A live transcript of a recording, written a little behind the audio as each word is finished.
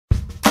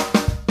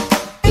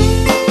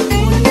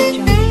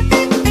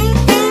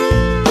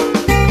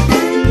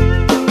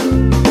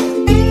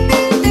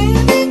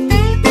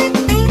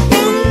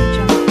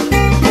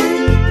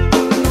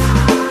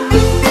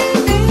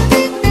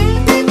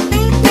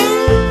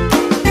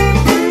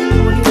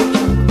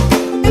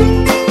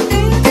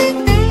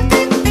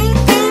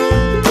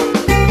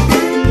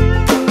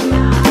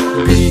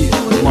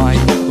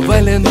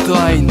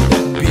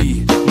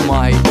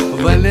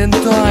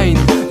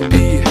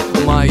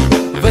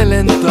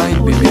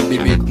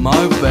Valentine, be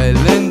my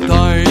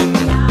Valentine.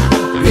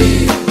 Be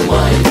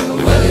my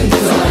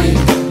Valentine,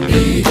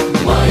 be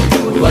my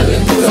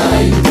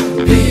Valentine,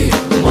 be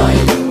my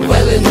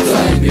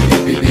Valentine,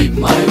 be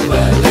my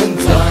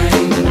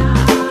Valentine.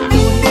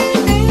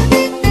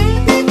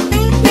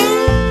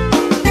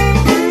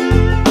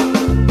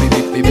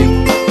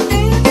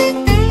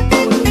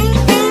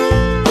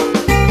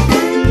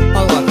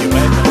 I love you,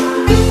 baby.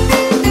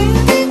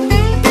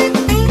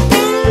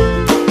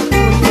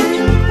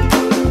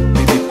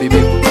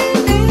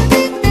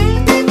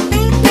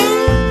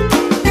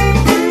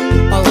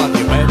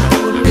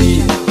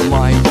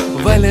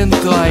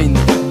 Valentine,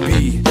 be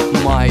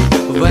my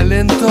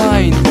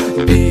Valentine,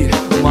 be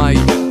my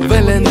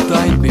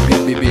Valentine, be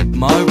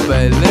my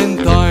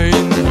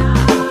Valentine.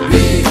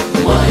 Be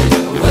my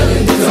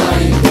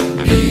Valentine,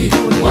 be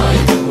my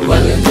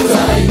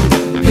Valentine,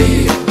 be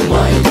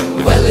my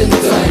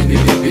Valentine,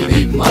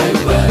 be my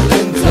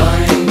Valentine.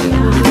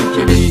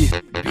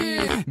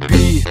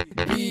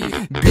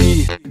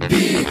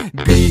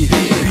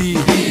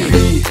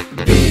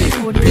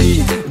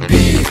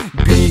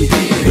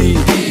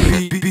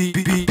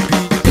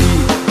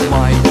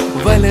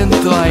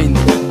 Valentine,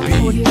 be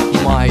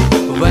my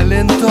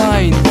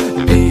Valentine,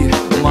 be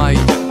my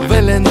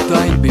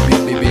Valentine, be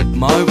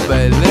my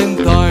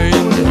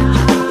Valentine.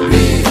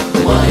 Be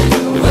my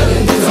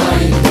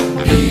Valentine,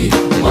 be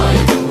my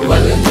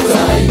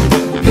Valentine,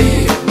 be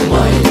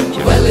my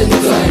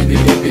Valentine,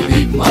 be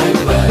my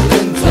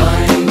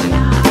Valentine.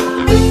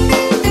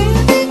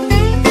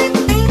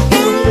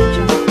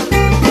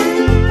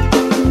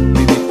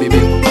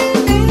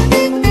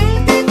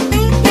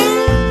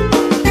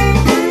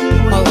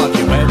 I love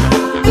you, baby.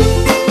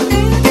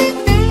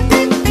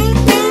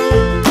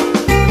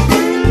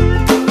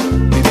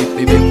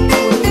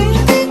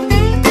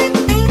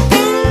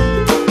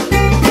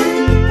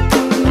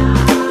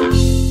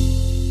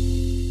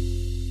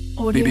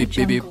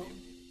 AudioJungle.